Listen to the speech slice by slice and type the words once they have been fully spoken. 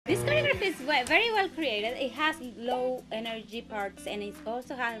very well created. It has low energy parts and it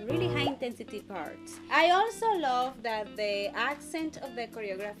also has really high intensity parts. I also love that the accent of the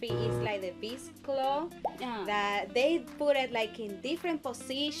choreography is like the beast claw, that they put it like in different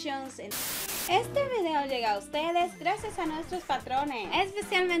positions. And este video llega a ustedes gracias a nuestros patrones,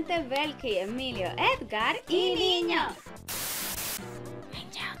 especialmente Belki, Emilio, Edgar y Niño.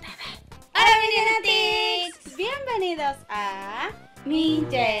 Minyeo TV. Ave Unit. Bienvenidos a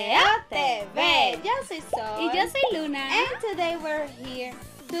Minyeo TV. Yo soy Sol. Y yo soy Luna. And today we're here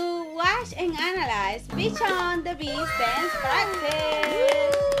to watch and analyze VXON the Beast dance practice.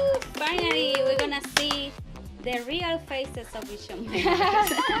 Woo! Finally, we're gonna see the real faces of VXON members.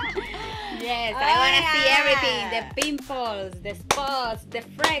 Yes, I wanna see everything. The pimples, the spots, the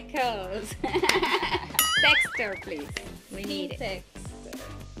freckles. Texture, please. We need it.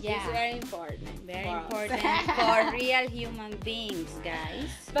 Yeah. It's very important. Very important for real human beings, guys.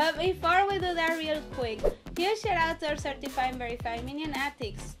 But before we do that real quick, huge shout out to our certified and verified Minion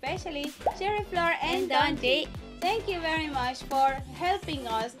Attics, especially Cherry Floor and Donji. Thank you very much for helping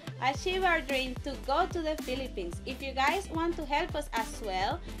us achieve our dream to go to the Philippines. If you guys want to help us as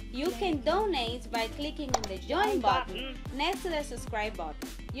well, you can donate by clicking on the join button next to the subscribe button.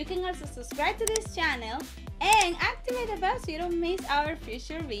 You can also subscribe to this channel and activate the bell so you don't miss our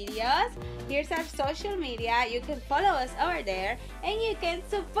future videos. Here's our social media. You can follow us over there and you can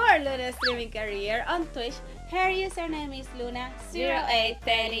support Luna's streaming career on Twitch. Her username is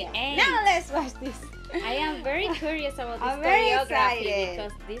Luna0838. Now let's watch this. I am very curious about this choreography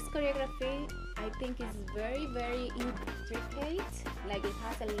because this choreography I think is very, very intricate. Like it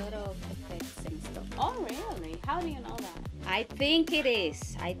has a lot of effects and stuff. Oh really? How do you know that? I think it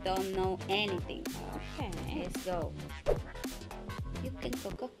is. I don't know anything. Okay. Let's go. You can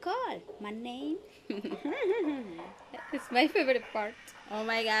call my name. It's my favorite part. Oh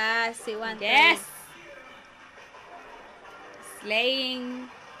my gosh, see one thing. Yes. Slaying.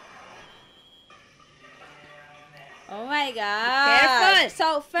 Oh my god. Careful.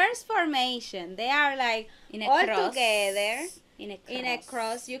 So first formation, they are like in a all cross. together. In a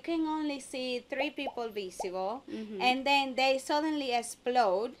cross. You can only see 3 people visible. And then they suddenly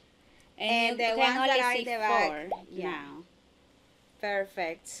explode. And the ones that are in the back. Now.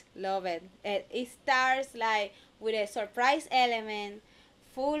 Perfect. Love it. It starts like with a surprise element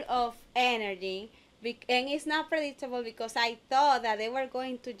full of energy. And it's not predictable because I thought that they were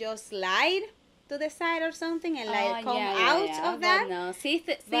going to just slide to the side or something and like come out of that. No,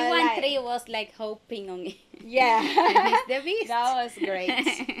 C13 was like hoping on it. Yeah. It's the beast. That was great.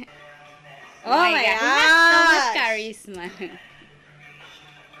 Oh my god. He has so much charisma.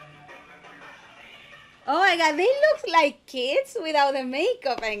 Oh my god, they look like kids without the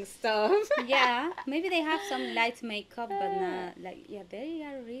makeup and stuff. Yeah, maybe they have some light makeup, but not like, yeah, they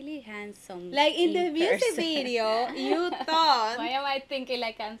are really handsome. Like in the music video, you thought. Why am I thinking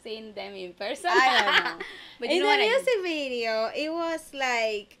like I'm seeing them in person? I don't know. But in the music video, it was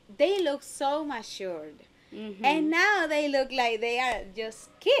like they look so matured. And now they look like they are just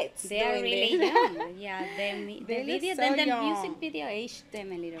kids. They are really young. Yeah, the video, so then the young. music video aged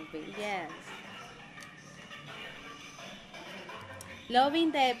them a little bit. Yes.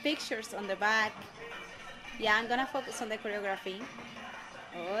 Loving the pictures on the back. Yeah, I'm gonna focus on the choreography.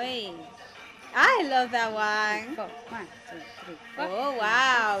 Oi. I love that one. 4, 1, 2, 3, 4. Oh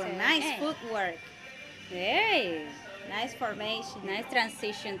wow, 7, nice 8. footwork. Hey, Nice formation. nice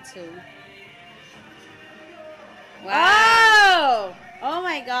transition too. Wow! Oh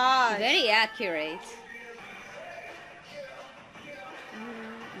my god. Very accurate.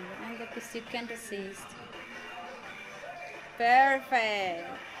 Because you can't resist. Perfect.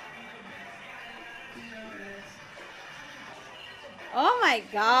 Oh my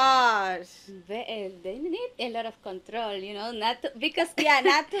gosh. They need a lot of control, you know, not to, because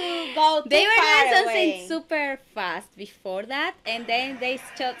not to go too they were far doing away. something super fast before that, and then they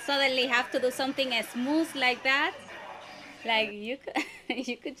suddenly have to do something as smooth like that. Like you could,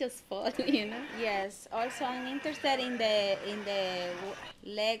 you could just fall, you know. Yes. Also, I'm interested in the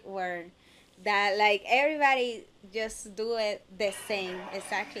leg work. That like everybody just do it the same,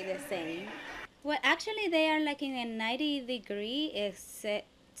 exactly the same. Well, actually, they are like in a 90-degree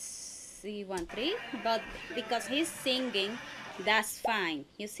C13, but because he's singing, that's fine.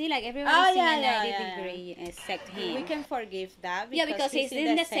 You see, like everybody's in a 90-degree except him. We can forgive that. Because he's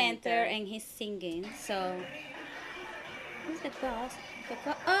in the center and he's singing. So, who's the boss?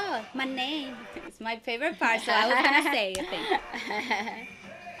 Oh, my name. It's my favorite part, so I was gonna say, I think.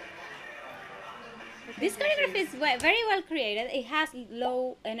 This choreography is very well created. It has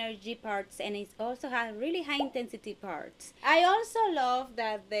low energy parts and it also has really high intensity parts. I also love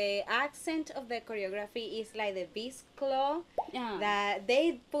that the accent of the choreography is like the beast claw. Yeah. That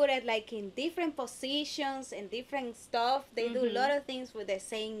they put it like in different positions and different stuff. They do a lot of things with the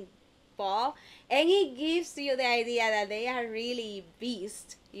same paw, and it gives you the idea that they are really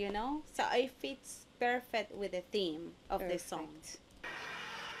beast, you know. So it fits perfect with the theme of the song.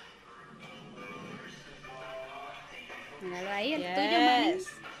 Míralo ahí, el tuyo, Yes,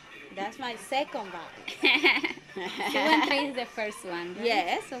 that's my second bag. 2 and 3 is the first one, right?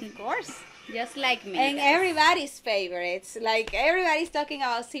 Yes, of course. Just like me. And everybody's favorites. Like everybody's talking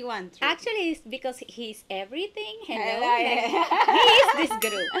about C1. Actually, it's because he's everything. Hello. Like, He is this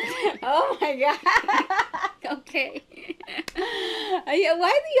group. Oh my God. Okay.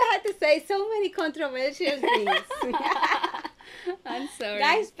 Why do you have to say so many controversial things? I'm sorry.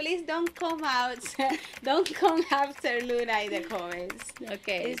 Guys, please don't come out. Don't come after Luna in the comments.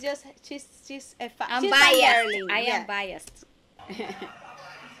 Okay. It's just she's a I'm she's biased. a yearling. I Yeah. am biased.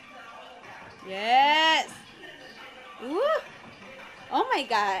 Yes. Woo. Oh my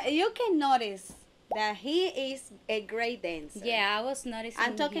God. You can notice that he is a great dancer. Yeah, I was noticing.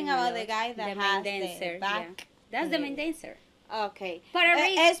 I'm talking him a about lot. the guy that the has main dancer. the back. That's the main dancer. Okay. For a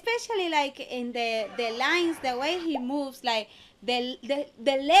reason. Especially like in the lines, the way he moves, like the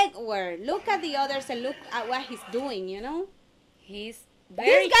leg work. Look at the others and look at what he's doing, you know? He's This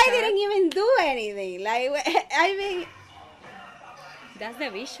very guy sharp. didn't even do anything. Like, I mean, That's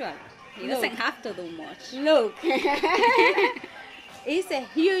the visual. He Look. doesn't have to do much. look. It's a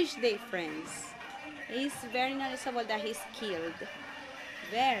huge difference. It's very noticeable that he's skilled.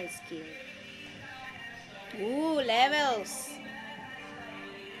 Very skilled. Ooh, levels.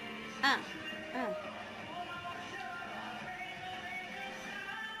 Ah.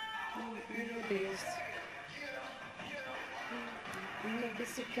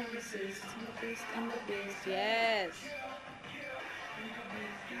 Yes.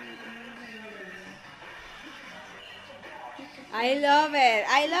 I love it.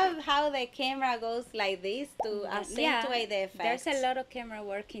 I love how the camera goes like this to accentuate the effects. There's a lot of camera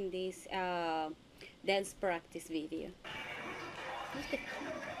work in this dance practice video. What's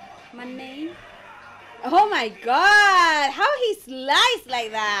my name? Oh my God! How he sliced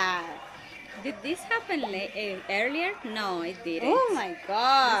like that? Did this happen earlier? No, it didn't. Oh my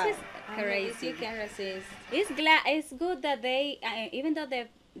God! This is crazy. You can resist. It's good that they, even though the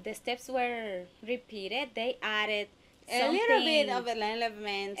steps were repeated, they added A little bit of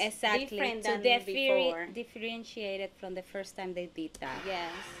elements exactly different to than before. differentiate it from the first time they did that.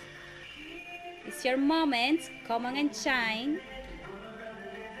 Yes. It's your moment. Come on and shine.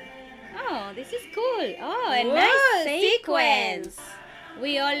 Oh, this is cool. Oh, a Whoa, nice sequence.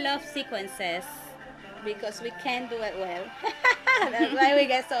 We all love sequences. Because we can do it well. That's why we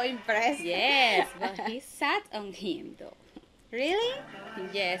get so impressed. Yes, but he sat on him though. Really?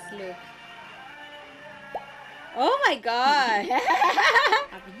 Yes, look. Oh my God.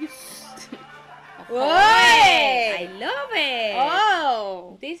 Abused. Oy! I love it.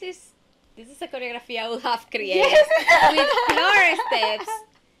 Oh. This is a choreography I would have created with floor steps.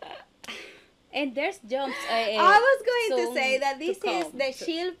 And there's jumps. I was going to say that this to is come. the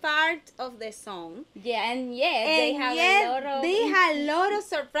chill part of the song. Yeah, and yes, they And have yet a lot of. they had a lot of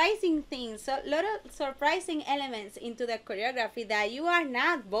surprising things, a lot of surprising elements into the choreography that you are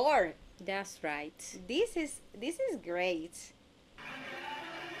not bored. That's right. This is great.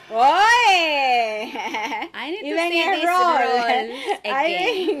 Oy! I need to Even see a this roll. roll I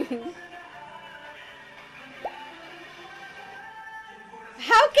again. mean,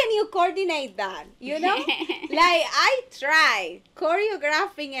 how can you coordinate that? You know, like I tried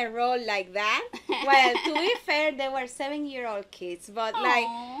choreographing a role like that. Well, to be fair, they were 7-year-old kids, but like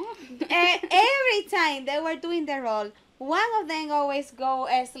every time they were doing the role, one of them always go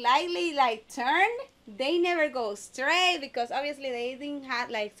slightly like turn. They never go straight because obviously they didn't have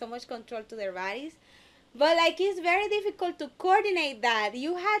like so much control to their bodies. But like it's very difficult to coordinate that.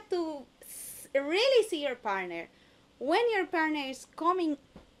 You had to really see your partner. When your partner is coming,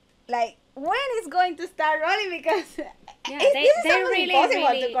 like when it's going to start rolling, because this is almost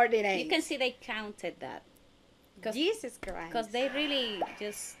impossible to coordinate. You can see they counted that. Jesus Christ. Because they really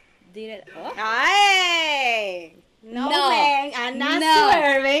just did it. Oh. Hey! No, man, I'm not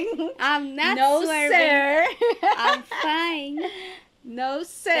swerving. I'm not no, swerving. sir. I'm fine. No,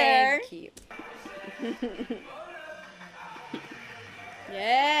 sir. Thank you.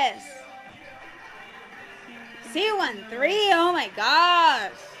 Yes. C13, oh my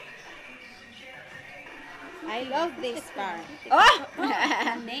gosh. I love this part. Oh!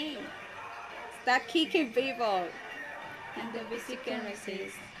 Name. start kicking people. And the beast you can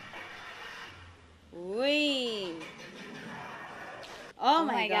resist. Wee. Oh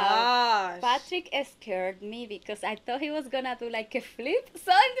my gosh. Patrick scared me because I thought he was gonna do like a flip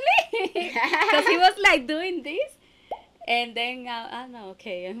suddenly. Because he was like doing this. And then, no,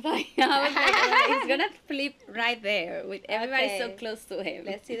 okay, I'm fine. I was like, oh, he's gonna flip right there with everybody so close to him.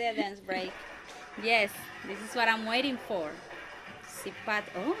 Let's see the dance break. Yes, this is what I'm waiting for. See Pat,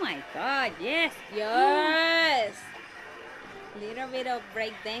 oh my God, yes. Yes. Little bit of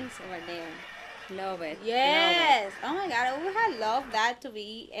break dance over there. Love it. Yes. Love it. Oh my God, I would have loved that to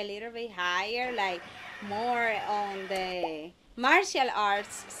be a little bit higher, like more on the martial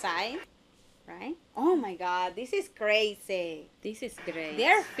arts side. Right? Oh my God, this is crazy. This is great.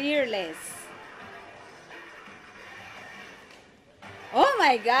 They're fearless. Oh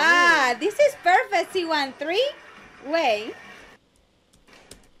my God, this is perfect. C13. Wait.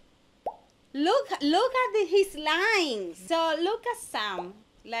 Look at his lines. So look at Sam.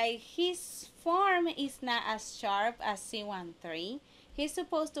 Like his form is not as sharp as C13. He's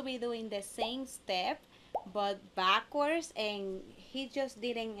supposed to be doing the same step, but backwards, and he just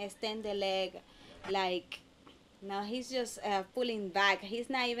didn't extend the leg. Like, no, he's just pulling back. He's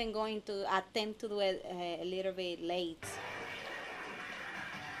not even going to attempt to do it a little bit late.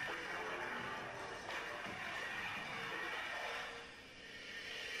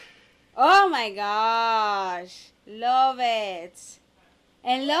 Oh my gosh, love it.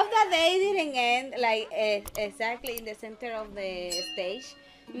 And love that they didn't end like exactly in the center of the stage,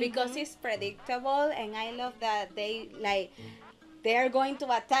 because it's predictable. And I love that they are going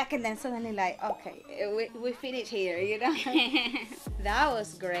to attack and then suddenly like, okay, we finish here, you know. That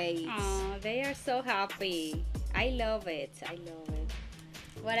was great. Oh, they are so happy. I love it. I love it.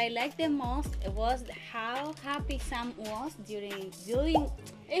 What I liked the most was how happy Sam was during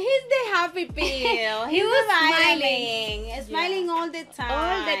He's the happy pill. He was smiling all the time.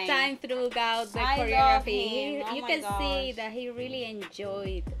 All the time throughout the I choreography. love him. Oh you my can see gosh. that he really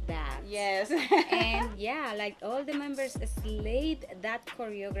enjoyed that. Yes. And yeah, like all the members slayed that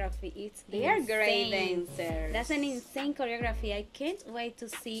choreography. It's They are insane. great dancers. That's an insane choreography. I can't wait to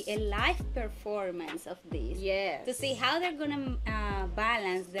see a live performance of this. Yes. To see how they're gonna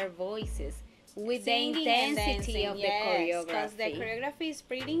balance their voices with Singing the and intensity dancing, of yes, the choreography. because the choreography is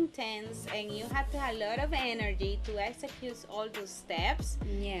pretty intense, and you have to have a lot of energy to execute all those steps.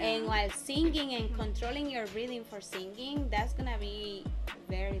 Yeah. And while singing and controlling your breathing for singing, that's gonna be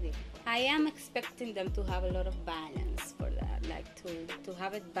very difficult. I am expecting them to have a lot of balance for that, like to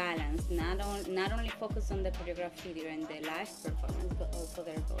have it balanced, not only focus on the choreography during the live performance, but also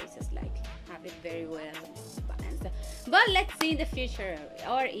their voices, like have it very well balanced. But let's see in the future,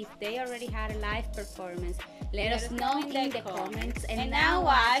 or if they already had a live performance, let us know in the comments. And now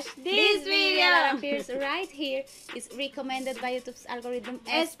watch this video that appears right here. Is recommended by YouTube's algorithm,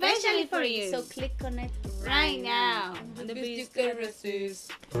 Especially for you. So click on it Right now. And the beast can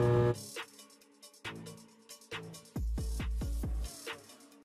resist.